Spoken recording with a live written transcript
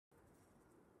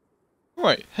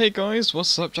Right, hey guys,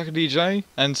 what's up, Jack DJ?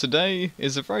 And today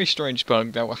is a very strange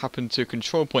bug that will happen to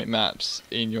control point maps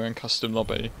in your own custom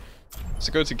lobby.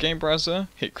 So go to game browser,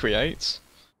 hit create,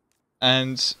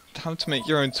 and how to make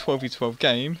your own 12v12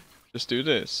 game, just do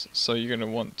this. So you're going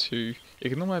to want to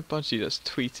ignore my budgie that's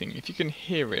tweeting. If you can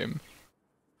hear him,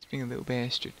 he's being a little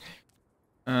bastard.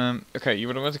 Okay, you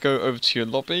would want to go over to your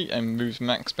lobby and move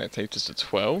max spectators to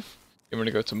 12. You want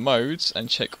to go to modes and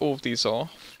check all of these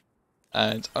off.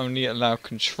 And only allow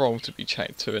control to be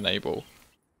checked to enable.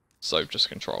 So just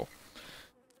control.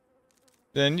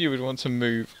 Then you would want to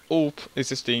move all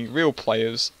existing real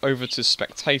players over to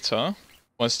spectator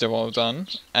once they're all done,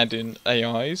 add in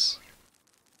AIs,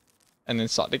 and then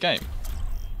start the game.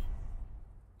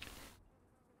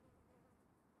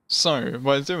 So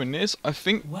by doing this, I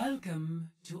think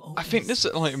this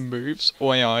like moves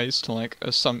all AIs to like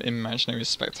some imaginary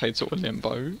spectator or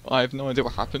limbo. I have no idea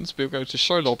what happens. We'll go to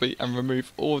show lobby and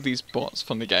remove all of these bots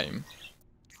from the game.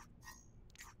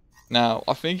 Now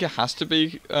I think it has to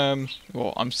be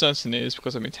well, I'm certain it is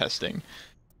because I've been testing.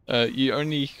 You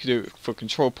only do it for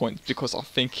control points because I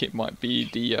think it might be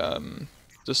the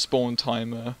spawn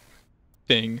timer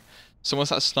thing. So once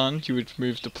that's done, you would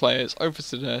move the players over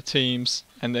to their teams,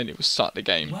 and then it will start the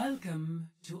game. Welcome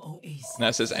to Oasis. Now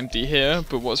it says empty here,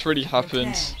 but what's really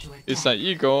happened is that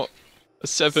you got a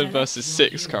 7 versus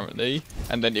 6 currently,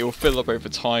 and then it will fill up over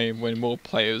time when more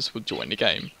players will join the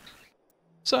game.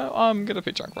 So I'm gonna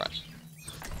pick Junkrat.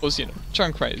 Also, you know,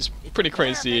 Junkrat is pretty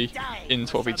crazy in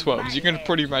 12v12. You can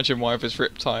probably imagine why with his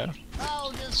rip tire.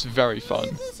 It's very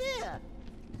fun.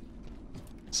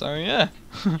 So yeah,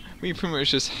 we pretty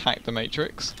much just hacked the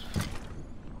Matrix.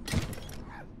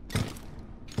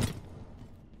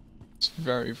 It's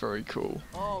very, very cool.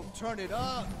 Oh, turn it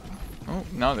up. Oh,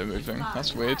 now they're moving.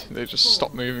 That's weird. They just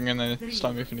stop moving and then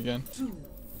start moving again.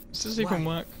 Does this even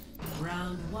work?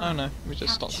 Oh no, we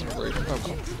just stopped on the roof.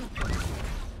 Oh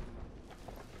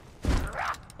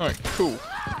well. Alright, cool.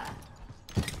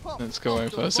 Let's go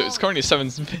over. So it's currently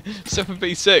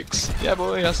 7v6. Yeah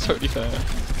boy, that's totally fair.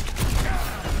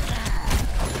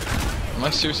 Am I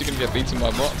seriously going to get beaten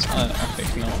by bots? I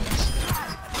think not.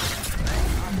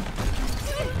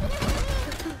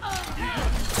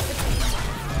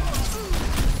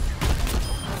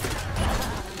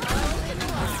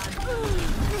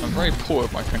 I'm very poor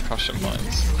at my concussion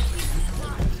mines.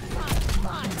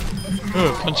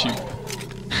 Oh, punch you.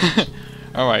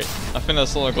 Alright, I think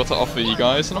that's all I've got to offer you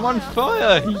guys, and I'm on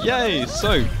fire! Yay!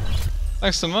 So,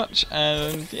 thanks so much,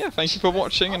 and yeah, thank you for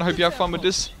watching, and I hope you have fun with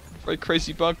this very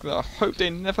crazy bug that I hope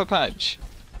they never patch.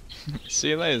 See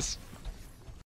you later.